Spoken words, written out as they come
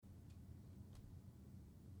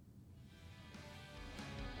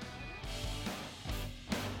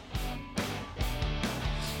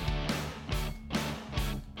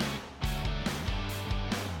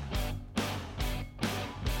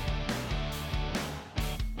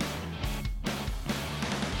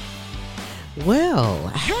Well,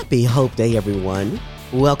 happy Hope Day, everyone.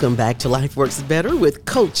 Welcome back to Life Works Better with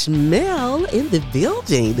Coach Mel in the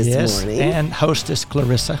building this morning. And hostess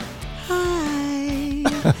Clarissa. Hi.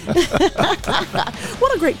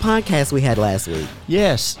 What a great podcast we had last week.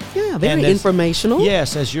 Yes. Yeah, very informational.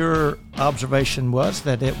 Yes, as your observation was,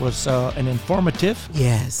 that it was an informative.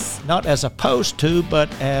 Yes. Not as opposed to,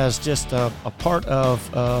 but as just a part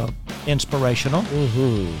of inspirational.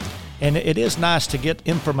 Mm-hmm. And it is nice to get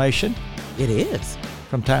information. It is.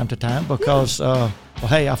 From time to time because, well,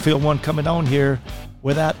 hey, I feel one coming on here.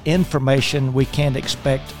 Without information, we can't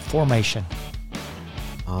expect formation.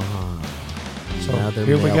 So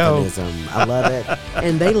here we go. I love it.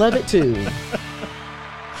 And they love it too.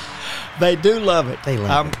 They do love it. They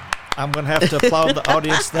love it. I'm going to have to applaud the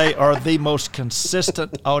audience. They are the most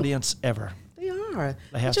consistent audience ever. They are.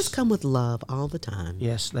 They just come with love all the time.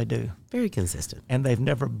 Yes, they do. Very consistent. And they've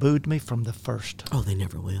never booed me from the first. Oh, they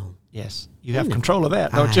never will. Yes. You have control of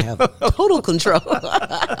that, don't you? I have total control.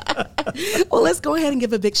 Well, let's go ahead and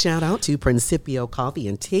give a big shout out to Principio Coffee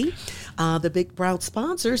and Tea, the big proud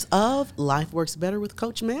sponsors of Life Works Better with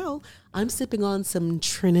Coach Mel. I'm sipping on some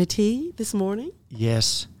Trinity this morning.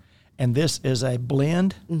 Yes. And this is a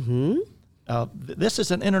blend. Mm-hmm. This is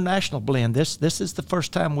an international blend. This is the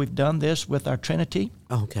first time we've done this with our Trinity.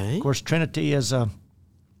 Okay. Of course, Trinity is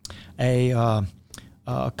a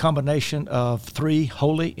combination of 3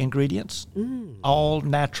 holy ingredients, all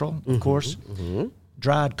natural, of course,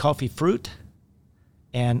 dried coffee fruit,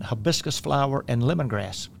 and hibiscus flower and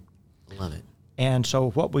lemongrass. Love it. And so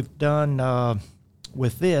what we've done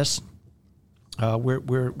with this,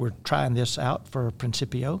 we're trying this out for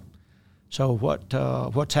Principio. So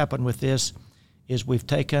what's happened with this is we've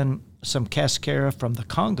taken some cascara from the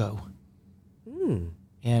Congo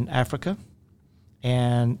in Africa,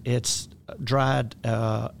 and it's dried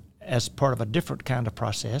as part of a different kind of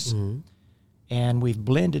process, and we've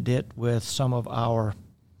blended it with some of our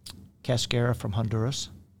cascara from Honduras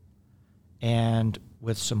and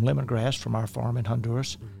with some lemongrass from our farm in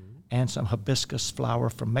Honduras and some hibiscus flower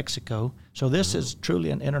from Mexico. So this is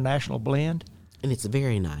truly an international blend. And it's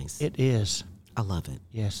very nice. It is. I love it.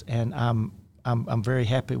 Yes, and I'm very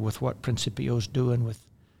happy with what Principio's doing with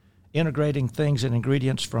integrating things and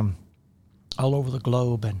ingredients from all over the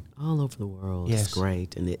globe and all over the world. Yes. It's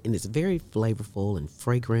great, and it's very flavorful and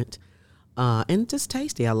fragrant, and just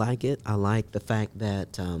tasty. I like it. I like the fact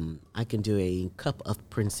that I can do a cup of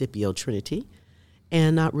Principio Trinity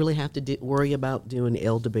and not really have to worry about doing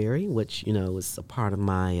elderberry, which, is a part of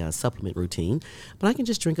my supplement routine. But I can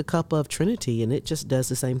just drink a cup of Trinity, and it just does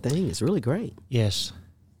the same thing. It's really great. Yes.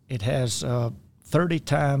 It has 30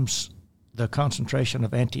 times the concentration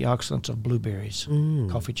of antioxidants of blueberries.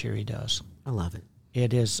 Coffee cherry does. I love it.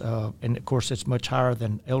 It is, and of course, it's much higher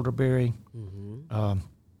than elderberry,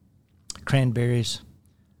 cranberries.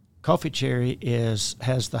 Coffee cherry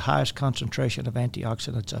has the highest concentration of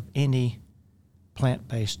antioxidants of any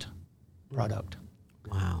plant-based product.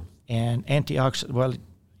 Wow. And antioxidant, well,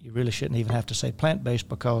 you really shouldn't even have to say plant-based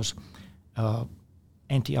because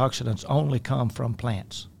antioxidants only come from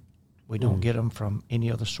plants. We don't get them from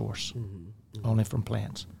any other source, only from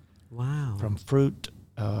plants. Wow. From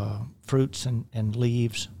fruits and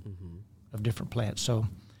leaves of different plants. So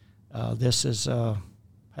this is,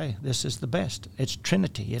 this is the best. It's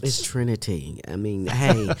Trinity. It's Trinity. I mean,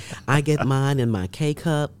 hey, I get mine in my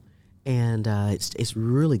K-cup. And it's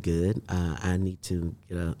really good. I need to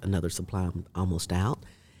get another supply. I'm almost out.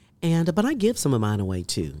 But I give some of mine away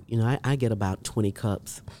too. I get about 20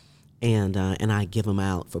 cups, and I give them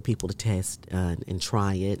out for people to test and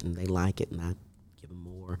try it, and they like it, and I give them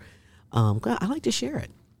more. I like to share it.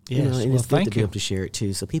 Yes, and it's good to be you. able to share it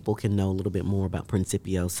too, so people can know a little bit more about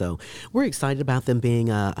Principio. So we're excited about them being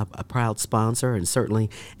a proud sponsor, and certainly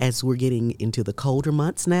as we're getting into the colder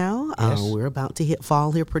months now, we're about to hit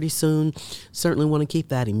fall here pretty soon. Certainly want to keep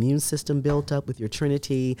that immune system built up with your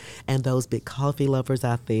Trinity, and those big coffee lovers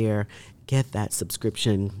out there, get that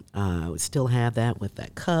subscription. We still have that with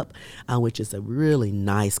that cup, which is a really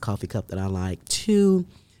nice coffee cup that I like too.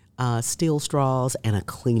 Steel straws and a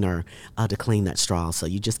cleaner to clean that straw. So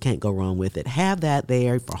you just can't go wrong with it. Have that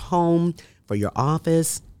there for home, for your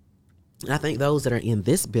office. And I think those that are in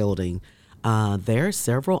this building, there are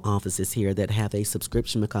several offices here that have a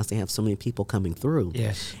subscription because they have so many people coming through.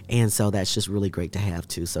 Yes. And so that's just really great to have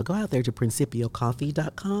too. So go out there to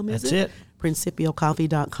principiocoffee.com. That's it.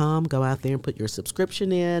 PrincipioCoffee.com. Go out there and put your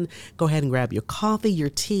subscription in. Go ahead and grab your coffee, your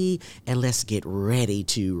tea, and let's get ready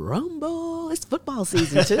to rumble. It's football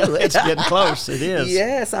season, too. It's getting close. It is.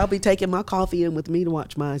 Yes, I'll be taking my coffee in with me to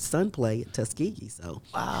watch my son play at Tuskegee. So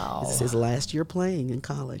wow. This is his last year playing in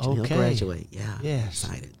college, and he'll graduate. Yeah, yes.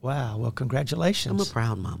 I'm excited. Wow, well, congratulations. I'm a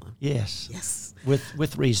proud mama. Yes. Yes.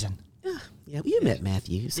 With reason. Yeah, you met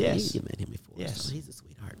Matthew. So yes. You met him before. Yes. So he's a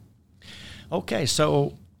sweetheart. Okay,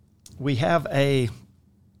 so we have a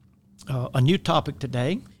new topic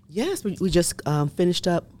today. Yes, we just finished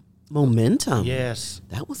up momentum. Yes.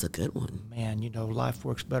 That was a good one. Man, life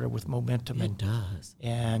works better with momentum. It does.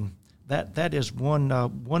 And that is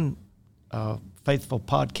one faithful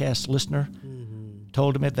podcast listener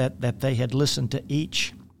told me that they had listened to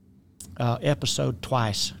each episode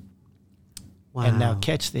twice. Wow. And now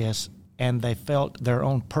catch this, and they felt their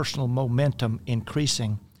own personal momentum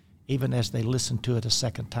increasing even as they listened to it a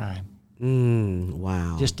second time.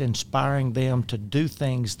 Wow. Just inspiring them to do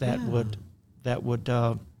things that would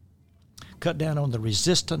cut down on the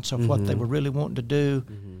resistance of what they were really wanting to do,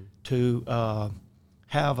 to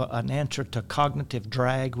have an answer to cognitive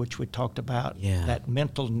drag, which we talked about, that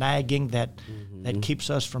mental nagging that keeps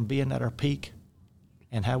us from being at our peak,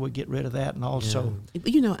 and how we get rid of that. And also,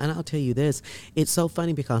 and I'll tell you this, it's so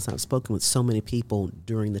funny because I've spoken with so many people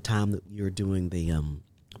during the time that you're doing the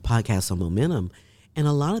podcast on momentum, and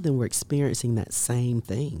a lot of them were experiencing that same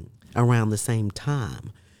thing around the same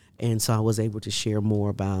time. And so I was able to share more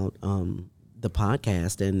about the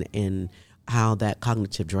podcast and how that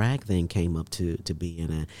cognitive drag thing came up to be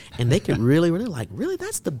in it. And they could really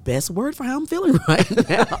that's the best word for how I'm feeling right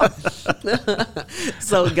now.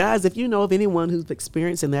 So guys, if you know of anyone who's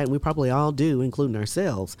experiencing that, and we probably all do, including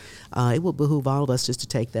ourselves, it would behoove all of us just to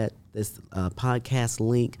take this podcast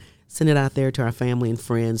link, send it out there to our family and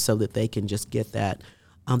friends so that they can just get that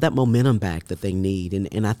momentum back that they need.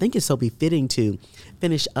 And I think it's so befitting to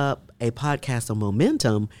finish up a podcast on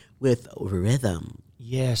momentum with rhythm.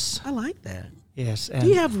 yes. I like that. Yes. Do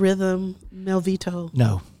you have rhythm, Melvito?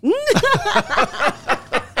 No.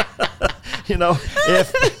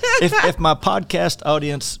 If my podcast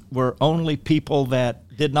audience were only people that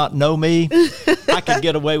did not know me, I could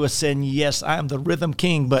get away with saying, yes, I am the rhythm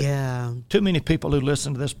king. But too many people who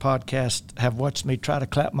listen to this podcast have watched me try to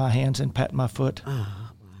clap my hands and pat my foot.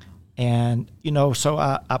 And, so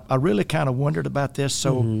I really kind of wondered about this.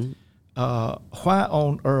 So why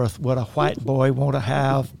on earth would a white boy want to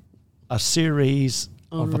have a series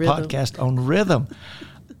of a podcast on rhythm?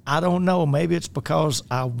 I don't know. Maybe it's because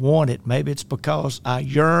I want it. Maybe it's because I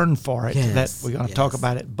yearn for it that we're going to talk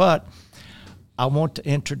about it. But I want to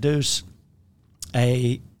introduce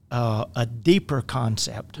a deeper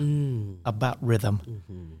concept about rhythm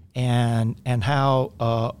and how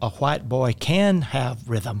a white boy can have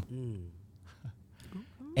rhythm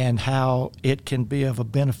and how it can be of a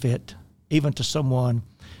benefit even to someone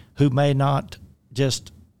who may not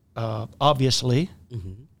just obviously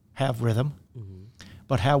have rhythm,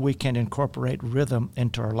 but how we can incorporate rhythm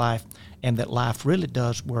into our life, and that life really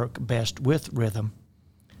does work best with rhythm.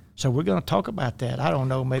 So we're going to talk about that. I don't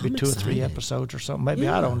know, maybe 2 or 3 episodes or something. Maybe,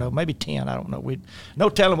 I don't know, maybe 10. I don't know. No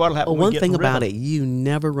telling what'll happen. Well, one thing about it, you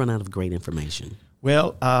never run out of great information.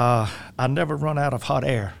 Well, I never run out of hot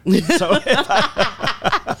air.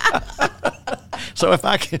 So if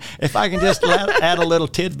I can just add a little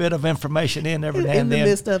tidbit of information in every now and then, in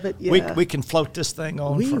the midst of it, we can float this thing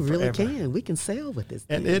on. We for really forever. can. We can sail with this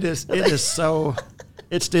thing. And it is so.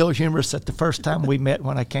 It's still humorous that the first time we met,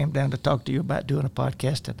 when I came down to talk to you about doing a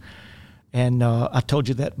podcast, and I told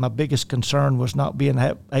you that my biggest concern was not being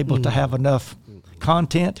able to have enough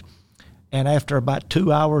content. And after about 2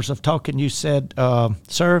 hours of talking, you said,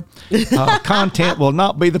 sir, content will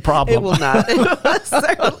not be the problem. It will not.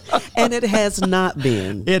 And it has not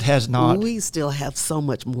been. It has not. We still have so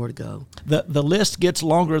much more to go. The list gets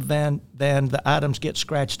longer than the items get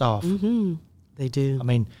scratched off. They do. I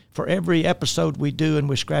mean, for every episode we do and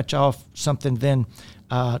we scratch off something, then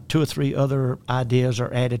 2 or 3 other ideas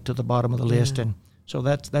are added to the bottom of the list. And so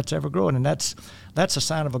that's ever growing. And that's a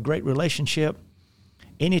sign of a great relationship.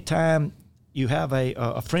 Anytime you have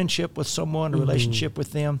a friendship with someone, a relationship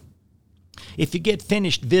with them, if you get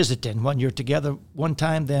finished visiting when you're together one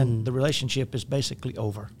time, then the relationship is basically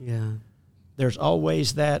over. Yeah. There's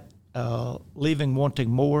always that leaving wanting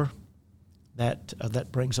more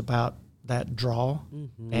that brings about that draw,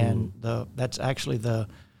 and that's actually the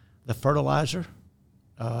fertilizer,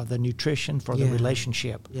 the nutrition for the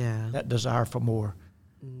relationship, that desire for more.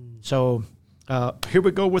 So here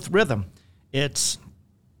we go with rhythm. It's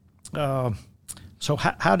so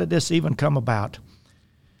how did this even come about?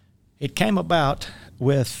 It came about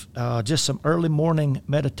with just some early morning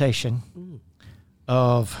meditation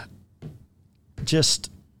of just,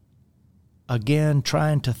 again,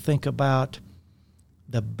 trying to think about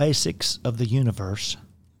the basics of the universe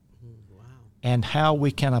and how we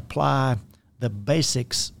can apply the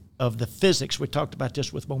basics of the physics. We talked about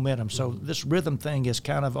this with momentum. So this rhythm thing is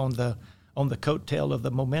kind of on the coattail of the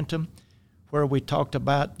momentum, where we talked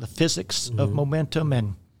about the physics of momentum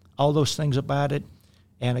and all those things about it.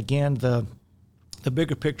 And again, the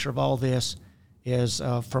bigger picture of all this is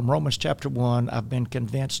from Romans chapter 1. I've been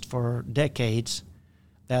convinced for decades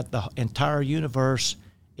that the entire universe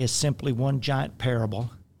is simply one giant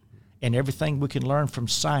parable, and everything we can learn from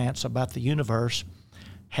science about the universe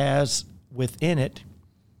has within it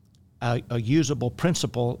a usable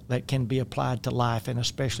principle that can be applied to life, and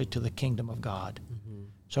especially to the kingdom of God.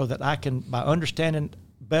 So that I can, by understanding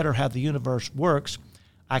better how the universe works,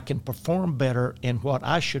 I can perform better in what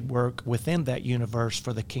I should work within that universe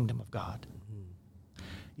for the kingdom of God.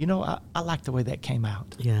 You know, I like the way that came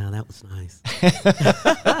out. Yeah, that was nice.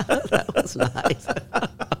 That was nice.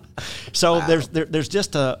 So there's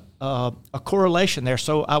just a correlation there.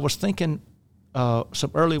 So I was thinking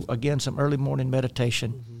some early morning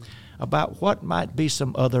meditation about what might be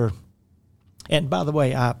some other. And by the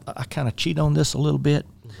way, I kind of cheat on this a little bit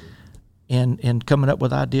in coming up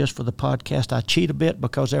with ideas for the podcast. I cheat a bit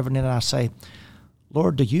because every now and then I say,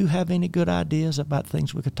 Lord, do you have any good ideas about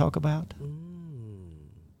things we could talk about?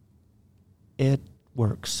 It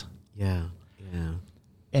works. Yeah.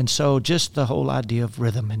 And so just the whole idea of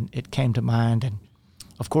rhythm, and it came to mind. And,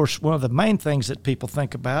 of course, one of the main things that people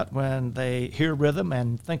think about when they hear rhythm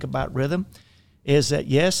and think about rhythm is that,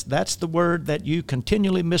 yes, that's the word that you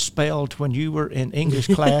continually misspelled when you were in English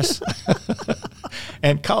class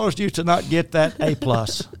and caused you to not get that A+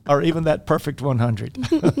 or even that perfect 100.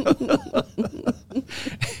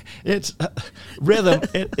 It's rhythm.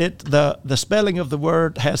 The spelling of the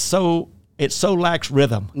word it so lacks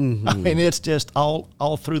rhythm. I mean, it's just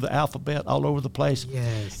all through the alphabet, all over the place.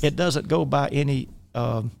 Yes. It doesn't go by any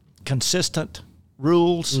consistent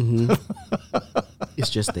rules. It's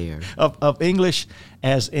just there. of English,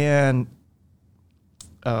 as in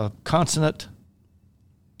consonant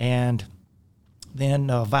and then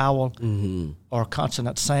vowel, or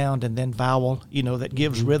consonant sound and then vowel, that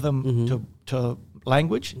gives rhythm to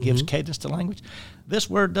language, gives cadence to language. This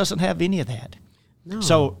word doesn't have any of that. No.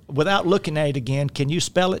 So without looking at it again, can you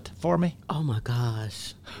spell it for me? Oh my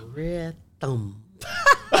gosh. Rhythm.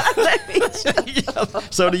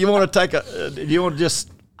 So do you want to do you want to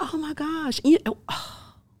just... Oh my gosh.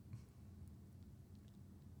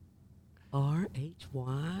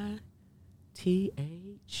 RHYTHM.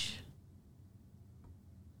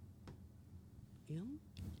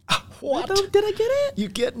 What? Did I get it? You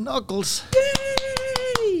get knuckles.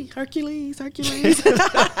 Yay! Hercules.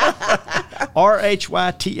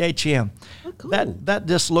 RHYTHM. Oh, cool. That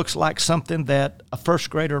just looks like something that a first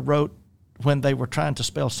grader wrote when they were trying to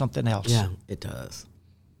spell something else. Yeah, it does.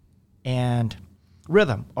 And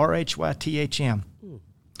rhythm, RHYTHM.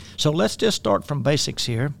 So let's just start from basics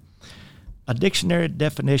here. A dictionary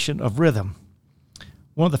definition of rhythm.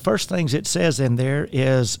 One of the first things it says in there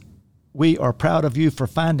is, we are proud of you for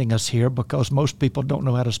finding us here because most people don't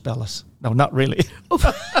know how to spell us. No, not really.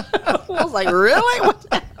 I was like, really?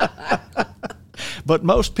 But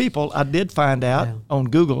most people, I did find out on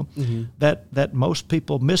Google that most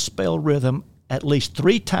people misspell rhythm at least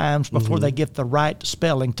 3 times before they get the right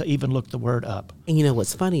spelling to even look the word up. And you know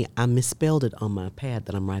what's funny? I misspelled it on my pad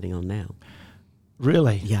that I'm writing on now.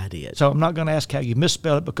 Really? Yeah, I did. So I'm not going to ask how you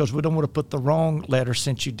misspelled it because we don't want to put the wrong letter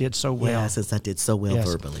since you did so well. Yeah, since I did so well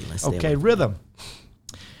verbally. Let's Okay, rhythm.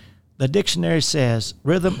 The dictionary says,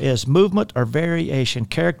 rhythm is movement or variation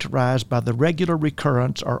characterized by the regular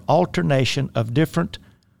recurrence or alternation of different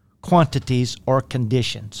quantities or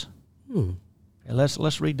conditions. Okay,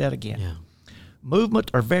 let's read that again. Yeah.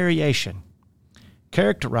 Movement or variation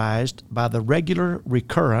characterized by the regular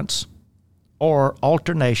recurrence or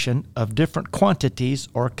alternation of different quantities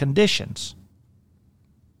or conditions.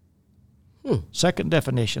 Second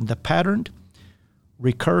definition, the patterned,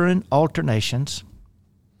 recurring alternations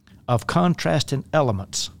of contrasting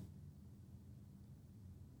elements.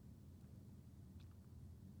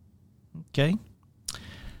 Okay.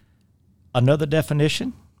 Another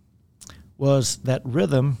definition was that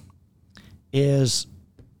rhythm is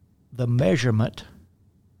the measurement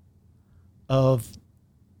of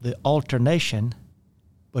the alternation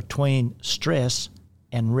between stress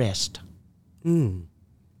and rest.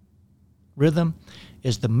 Rhythm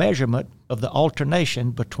is the measurement of the alternation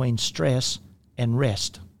between stress and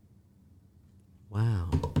rest. Wow.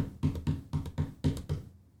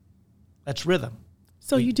 That's rhythm.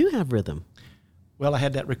 So you do have rhythm. Well, I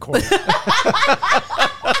had that recorded.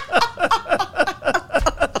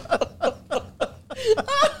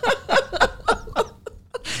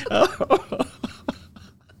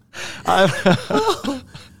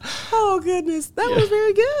 Oh, goodness. That was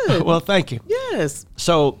very good. Well, thank you. Yes.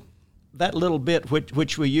 So that little bit,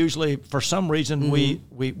 which we usually, for some reason,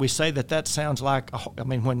 we say that sounds like,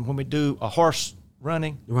 when we do a horse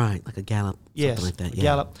running. Right, like a gallop, yes, something like that. Yeah.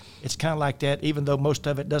 Gallop. It's kind of like that, even though most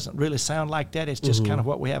of it doesn't really sound like that. It's just kind of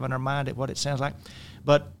what we have in our mind at what it sounds like.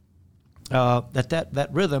 But that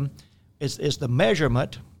rhythm is the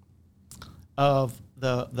measurement of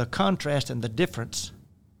the contrast and the difference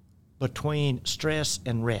between stress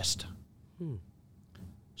and rest.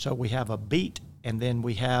 So we have a beat, and then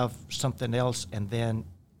we have something else, and then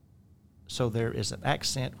so there is an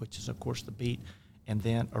accent, which is of course the beat, and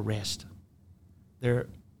then a rest. There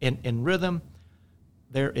in rhythm,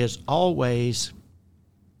 there is always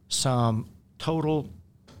some total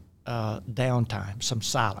downtime, some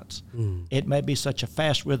silence. It may be such a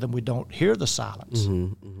fast rhythm we don't hear the silence,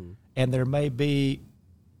 and there may be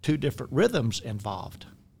two different rhythms involved,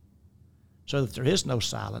 so that there is no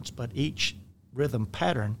silence, but each rhythm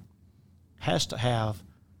pattern has to have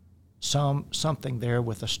something there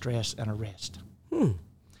with a stress and a rest.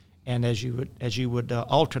 And as you would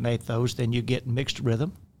alternate those, then you get mixed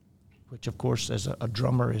rhythm, which of course as a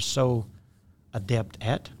drummer is so adept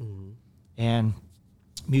at, and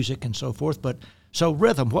music and so forth. But so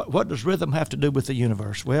rhythm, what does rhythm have to do with the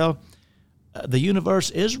universe? Well, the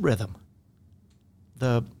universe is rhythm.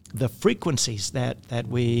 The frequencies that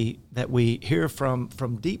we hear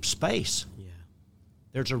from deep space. Yeah.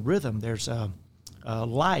 There's a rhythm. There's a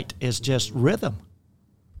light is just rhythm.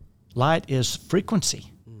 Light is frequency.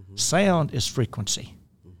 Sound is frequency.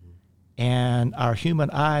 And our human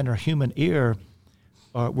eye and our human ear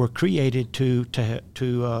were created to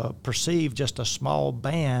perceive just a small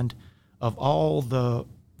band of all the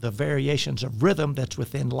variations of rhythm that's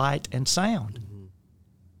within light and sound.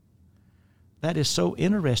 That is so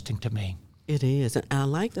interesting to me. It is. And I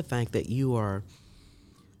like the fact that you are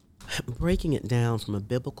breaking it down from a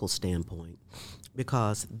biblical standpoint,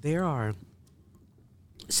 because there are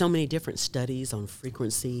so many different studies on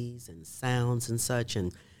frequencies and sounds and such,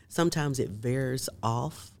 and sometimes it veers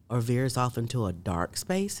off into a dark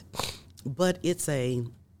space, but it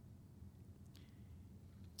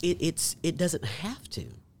doesn't have to.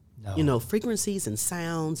 No. You know, frequencies and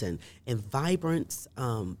sounds and vibrancies,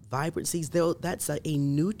 that's a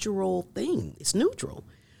neutral thing. It's neutral.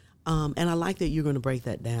 And I like that you're going to break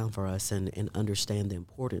that down for us and understand the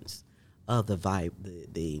importance of the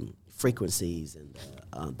frequencies and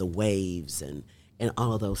the waves and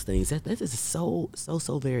all of those things. That is so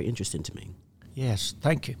very interesting to me. Yes,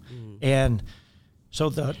 thank you. And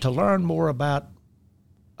so to learn more about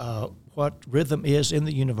what rhythm is in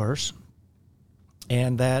the universe,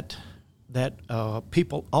 and that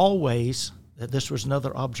people always, that this was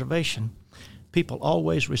another observation, people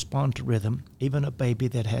always respond to rhythm, even a baby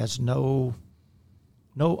that has no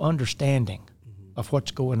understanding of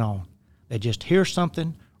what's going on. They just hear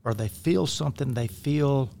something or they feel something. They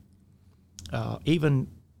feel even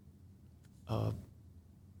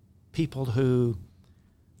people who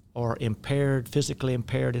are impaired, physically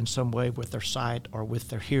impaired in some way with their sight or with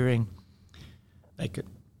their hearing, they could,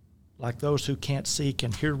 like those who can't see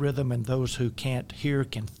can hear rhythm, and those who can't hear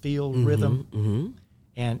can feel rhythm,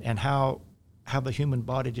 and how the human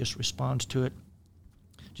body just responds to it.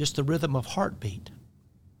 Just the rhythm of heartbeat,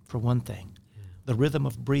 for one thing, the rhythm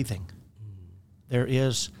of breathing. There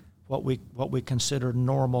is what we consider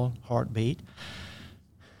normal heartbeat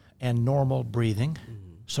and normal breathing,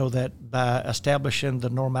 so that by establishing the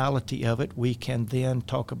normality of it, we can then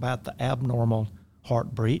talk about the abnormal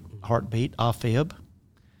heartbeat, AFib,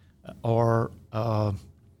 or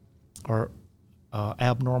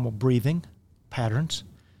abnormal breathing patterns.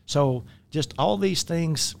 So just all these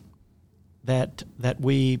things that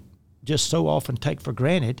we just so often take for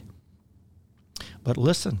granted. But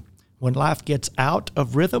listen, when life gets out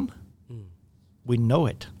of rhythm, we know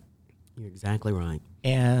it. You're exactly right.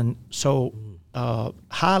 And so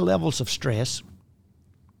high levels of stress,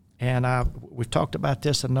 and we've talked about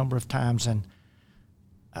this a number of times, and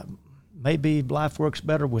maybe life works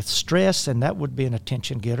better with stress, and that would be an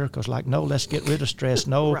attention getter, because no, let's get rid of stress.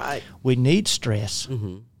 No, right. We need stress,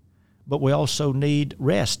 but we also need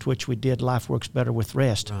rest, which we did. Life works better with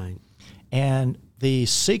rest. Right. And the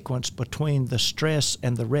sequence between the stress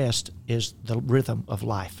and the rest is the rhythm of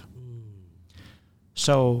life.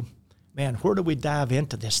 So, man, where do we dive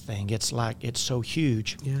into this thing? It's so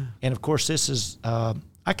huge. Yeah. And of course, this is,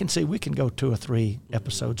 I can see we can go 2 or 3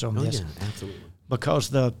 episodes on this. Yeah, absolutely.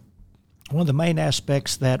 because one of the main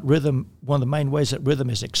aspects that rhythm, one of the main ways that rhythm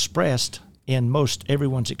is expressed in most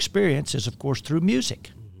everyone's experience is, of course, through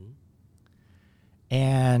music. Mm-hmm.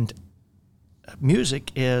 And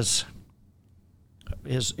music is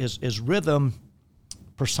rhythm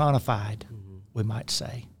personified, mm-hmm. we might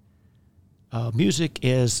say. Music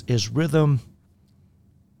is rhythm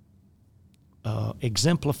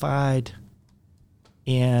exemplified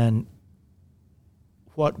in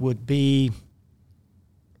what would be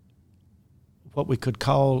what we could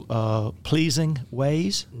call pleasing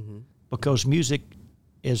ways, mm-hmm. because music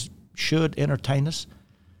should entertain us.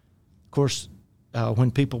 Of course,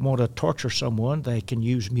 when people want to torture someone, they can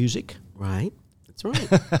use music. Right. That's right.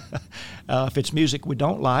 If it's music we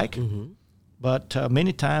don't like. Mm-hmm. But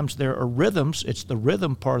many times there are rhythms. It's the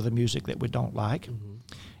rhythm part of the music that we don't like. Mm-hmm.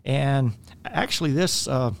 And actually this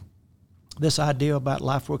idea about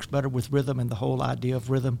life works better with rhythm, and the whole idea of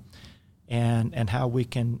rhythm and how we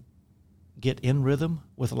can get in rhythm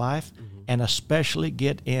with life, mm-hmm. and especially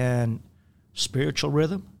get in spiritual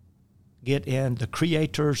rhythm, get in the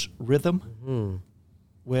Creator's rhythm,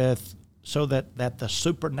 mm-hmm. so that the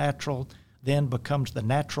supernatural then becomes the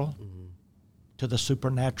natural, mm-hmm. to the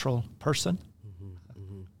supernatural person. Mm-hmm.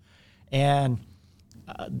 Mm-hmm. And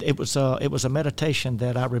it was a meditation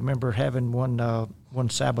that I remember having one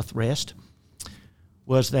Sabbath rest,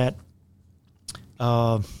 was that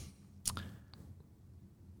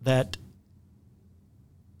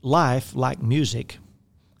life, like music,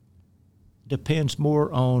 depends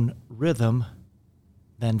more on rhythm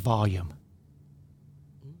than volume.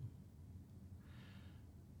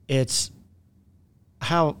 It's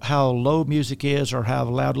how low music is or how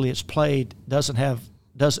loudly it's played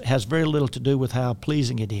has very little to do with how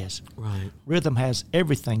pleasing it is. Right. Rhythm has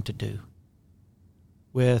everything to do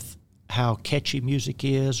with how catchy music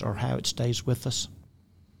is or how it stays with us.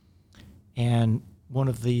 And one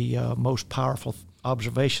of the most powerful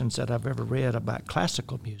observations that I've ever read about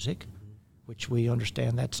classical music, mm-hmm. which we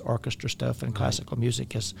understand that's orchestra stuff, and right. classical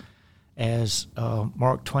music is, as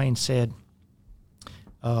Mark Twain said,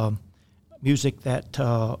 music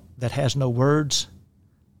that has no words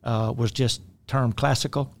was just termed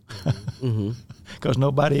classical, mm-hmm. because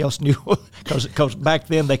nobody else knew, because back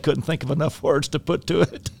then they couldn't think of enough words to put to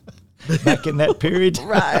it back in that period.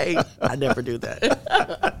 Right. I never do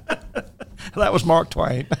that. That was Mark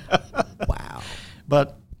Twain. Wow.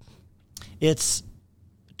 But it's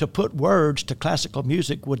to put words to classical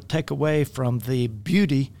music would take away from the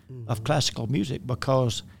beauty mm-hmm. of classical music,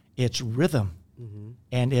 because it's rhythm, mm-hmm.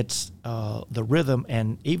 and it's the rhythm.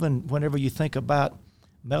 And even whenever you think about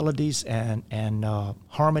melodies and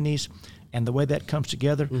harmonies and the way that comes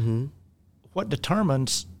together, mm-hmm. what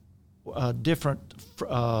determines different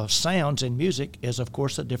sounds in music is, of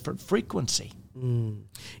course, a different frequency. Mm.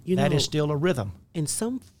 That is still a rhythm. And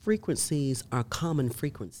some frequencies are common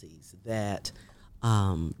frequencies that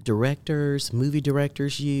movie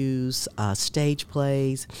directors use, stage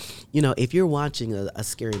plays. If you're watching a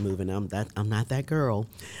scary movie, and I'm not that girl,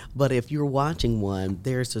 but if you're watching one,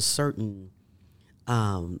 there's a certain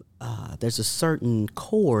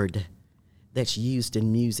chord that's used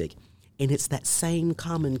in music, and it's that same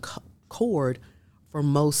common chord for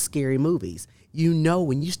most scary movies.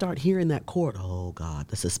 When you start hearing that chord, oh God,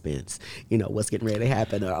 the suspense, what's getting ready to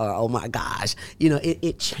happen, or oh my gosh,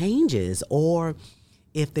 it changes. Or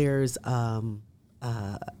if there's a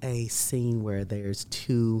scene where there's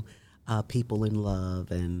two people in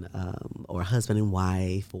love, and or husband and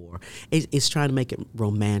wife, or it's trying to make it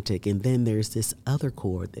romantic, and then there's this other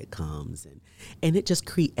chord that comes, and it just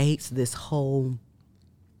creates this whole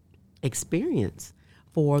experience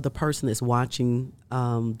for the person that's watching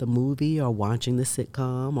the movie, or watching the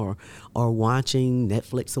sitcom, or watching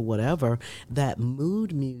Netflix or whatever. That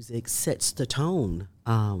mood music sets the tone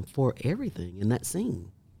for everything in that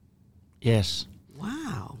scene. Yes.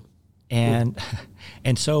 Wow. And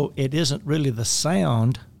so it isn't really the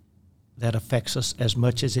sound that affects us as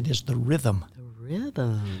much as it is the rhythm. The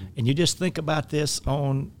rhythm. And you just think about this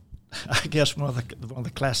on, I guess one of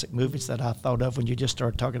the classic movies that I thought of when you just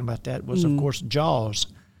started talking about that was, of course, Jaws,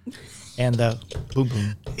 and the boom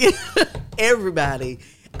boom. Everybody,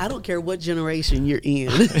 I don't care what generation you're in.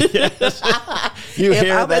 Yes. If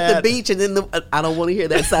I'm at the beach and then I don't want to hear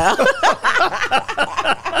that sound.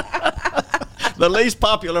 The least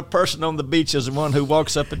popular person on the beach is the one who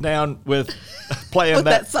walks up and down with playing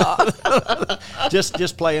that song.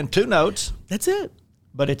 just playing two notes. That's it.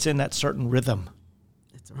 But it's in that certain rhythm.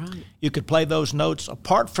 That's right. You could play those notes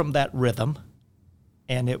apart from that rhythm,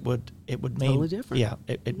 and it would mean totally different. Yeah,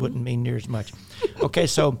 it wouldn't mean near as much. Okay,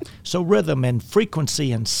 so rhythm and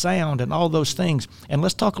frequency and sound and all those things. And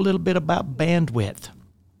let's talk a little bit about bandwidth.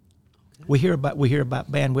 Okay. We hear about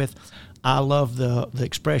bandwidth. I love the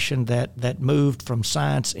expression that moved from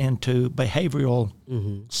science into behavioral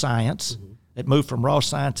science. It moved from raw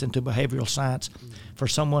science into behavioral science. For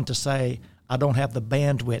someone to say, I don't have the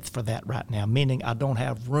bandwidth for that right now, meaning I don't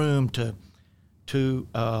have room to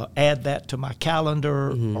add that to my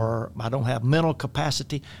calendar, or I don't have mental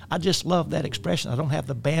capacity. I just love that expression. I don't have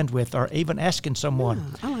the bandwidth, or even asking someone.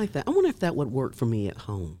 Yeah, I like that. I wonder if that would work for me at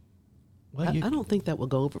home. Well, I don't think that would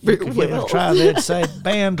go over very Give well. it a try there and say,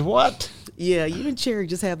 band what? Yeah, you and Cherry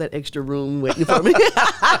just have that extra room waiting for me.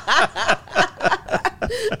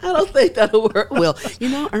 I don't think that'll work well. You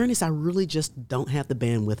know, Ernest, I really just don't have the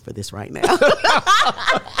bandwidth for this right now.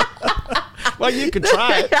 Well, you could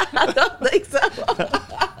try it. I don't think so.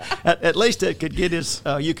 At least it could get his,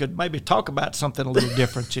 you could maybe talk about something a little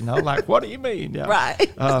different, like, what do you mean? Yeah. Right.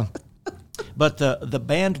 But the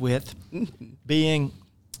bandwidth being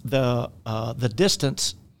the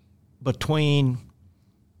distance between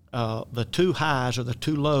the two highs or the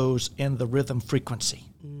two lows in the rhythm frequency.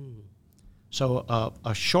 So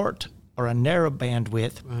a short or a narrow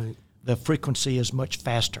bandwidth, right, the frequency is much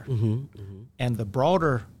faster. And the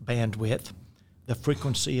broader bandwidth, the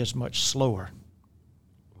frequency is much slower.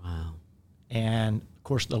 Wow. And, of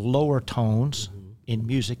course, the lower tones in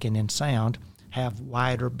music and in sound have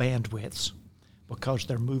wider bandwidths because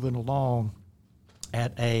they're moving along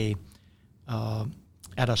at a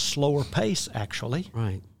slower pace, actually.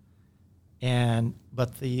 Right.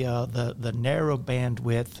 But the narrow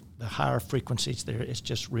bandwidth, the higher frequencies there, it's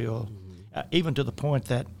just real, even to the point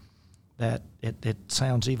that it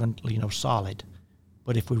sounds even solid.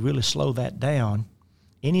 But if we really slow that down,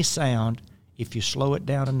 any sound, if you slow it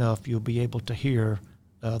down enough, you'll be able to hear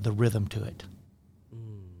the rhythm to it.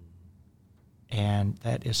 And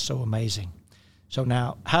that is so amazing. So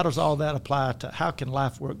now, how does all that apply to how can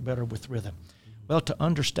life work better with rhythm? Well, to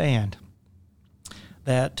understand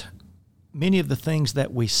that many of the things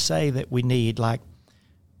that we say that we need, like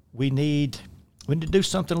we need to do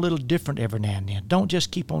something a little different every now and then. Don't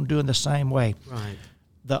just keep on doing the same way. Right.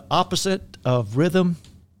 The opposite of rhythm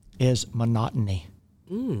is monotony.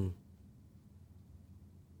 And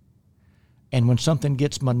when something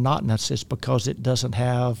gets monotonous, it's because it doesn't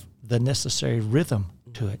have the necessary rhythm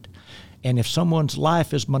to it. And if someone's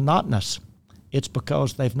life is monotonous, it's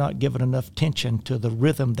because they've not given enough attention to the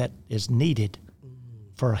rhythm that is needed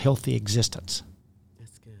for a healthy existence.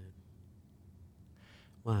 That's good.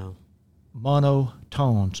 Wow.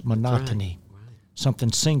 Monotones, monotony, right.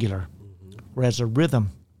 Something singular, whereas a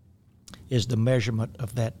rhythm is the measurement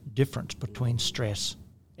of that difference between stress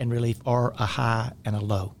and relief, or a high and a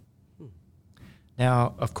low.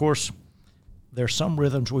 Now, of course, there are some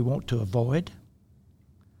rhythms we want to avoid,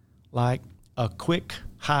 like a quick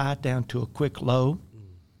high down to a quick low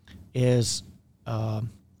is,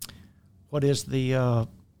 what is the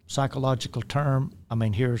psychological term? I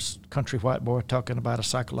mean, here's country white boy talking about a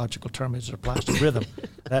psychological term as it applies to rhythm.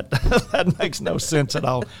 That makes no sense at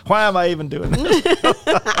all. Why am I even doing this?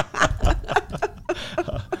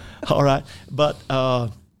 All right, but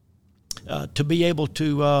to be able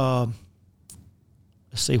to,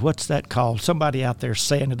 let's see, what's that called? Somebody out there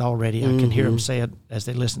saying it already. I can hear them say it as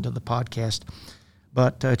they listen to the podcast.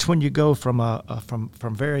 But it's when you go from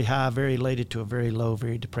from very high, very elated to a very low,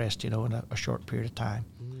 very depressed, in a short period of time.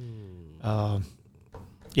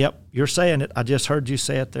 Yep, you're saying it. I just heard you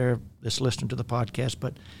say it there, just listening to the podcast.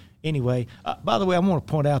 But anyway, by the way, I want to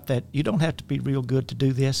point out that you don't have to be real good to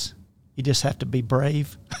do this. You just have to be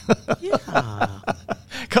brave. Yeah.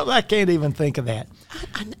 Because I can't even think of that.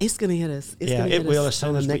 It's going to hit us. It will as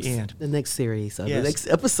soon as we end. The next series, Yes. the next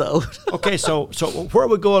episode. Okay, so where are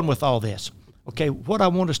we going with all this? Okay, what I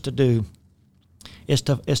want us to do is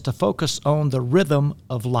to focus on the rhythm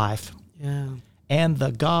of life. Yeah. And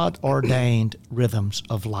the God-ordained rhythms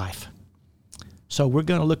of life. So we're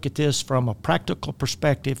going to look at this from a practical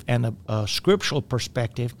perspective and a scriptural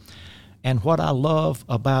perspective. And what I love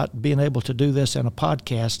about being able to do this in a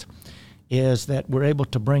podcast is that we're able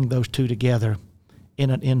to bring those two together in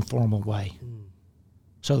an informal way.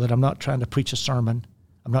 So that I'm not trying to preach a sermon.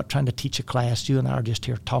 I'm not trying to teach a class. You and I are just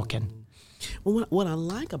here talking. Well, what I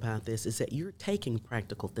like about this is that you're taking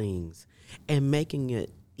practical things and making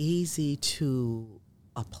it easy to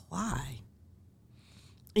apply.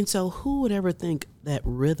 And so who would ever think that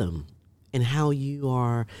rhythm and how you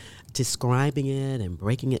are describing it and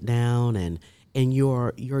breaking it down and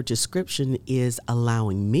your description is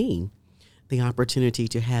allowing me the opportunity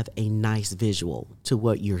to have a nice visual to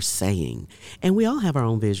what you're saying. And we all have our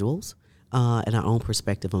own visuals and our own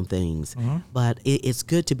perspective on things. But it's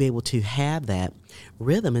good to be able to have that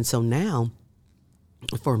rhythm. And so now,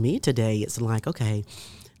 for me today, it's like, okay,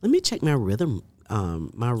 let me check my rhythm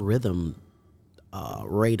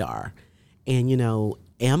radar. And, you know,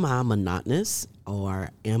 am I monotonous, or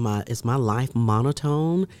is my life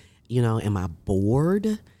monotone? You know, am I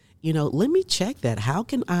bored? You know, let me check that. How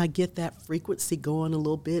can I get that frequency going a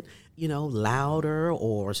little bit, you know, louder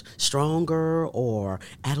or stronger, or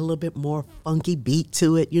add a little bit more funky beat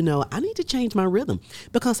to it? You know, I need to change my rhythm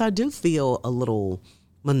because I do feel a little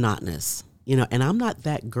monotonous, you know, and I'm not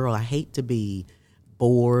that girl. I hate to be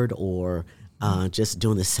bored or just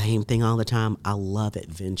doing the same thing all the time. I love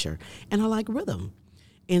adventure and I like rhythm.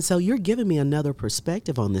 And so you're giving me another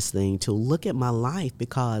perspective on this thing to look at my life,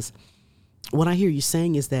 because what I hear you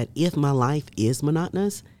saying is that if my life is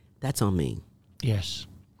monotonous, that's on me. Yes,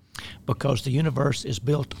 because the universe is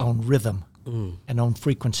built on rhythm and on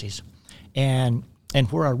frequencies. And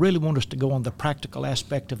where I really want us to go on the practical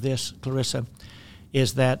aspect of this, Clarissa,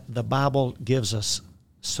 is that the Bible gives us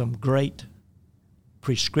some great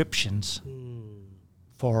prescriptions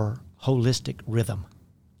for holistic rhythm.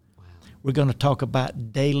 Wow. We're going to talk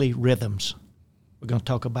about daily rhythms. We're going to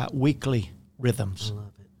talk about weekly rhythms. I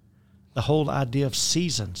love it. The whole idea of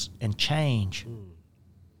seasons and change.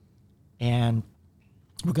 And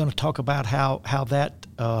we're going to talk about how that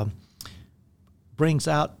brings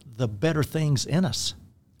out the better things in us.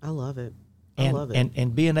 I love it.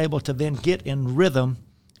 And being able to then get in rhythm,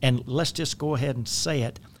 and let's just go ahead and say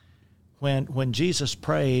it. When Jesus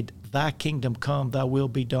prayed, "Thy kingdom come, thy will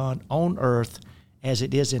be done on earth as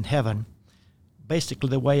it is in heaven," basically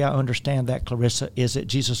the way I understand that, Clarissa, is that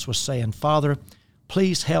Jesus was saying, "Father,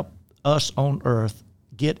 please help us on earth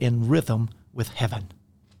get in rhythm with heaven."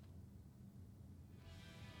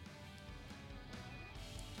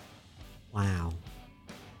 Wow.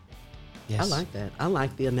 Yes. I like that. I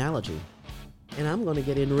like the analogy. And I'm going to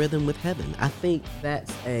get in rhythm with heaven. I think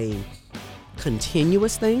that's a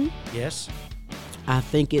continuous thing. Yes. I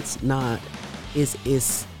think it's not,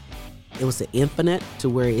 it was the infinite, to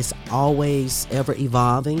where it's always ever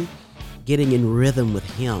evolving, getting in rhythm with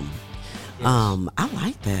him. Yes. I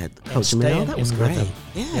like that, Coach Mel. That was great. Rhythm.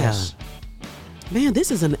 Yeah. Yes. Man,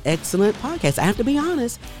 this is an excellent podcast. I have to be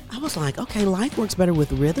honest. I was like, okay, life works better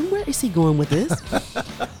with rhythm. Where is he going with this?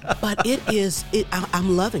 But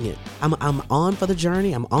I'm loving it. I'm on for the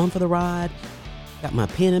journey. I'm on for the ride. Got my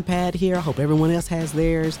pen and pad here. I hope everyone else has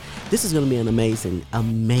theirs. This is going to be an amazing,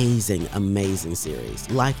 amazing, amazing series.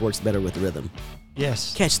 Life works better with rhythm.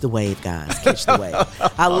 Yes. Catch the wave, guys. Catch the wave.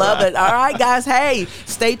 I love it. All right, guys. Hey,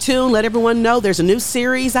 stay tuned. Let everyone know there's a new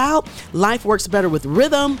series out. Life works better with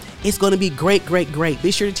rhythm. It's going to be great, great, great.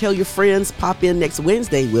 Be sure to tell your friends. Pop in next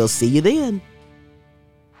Wednesday. We'll see you then.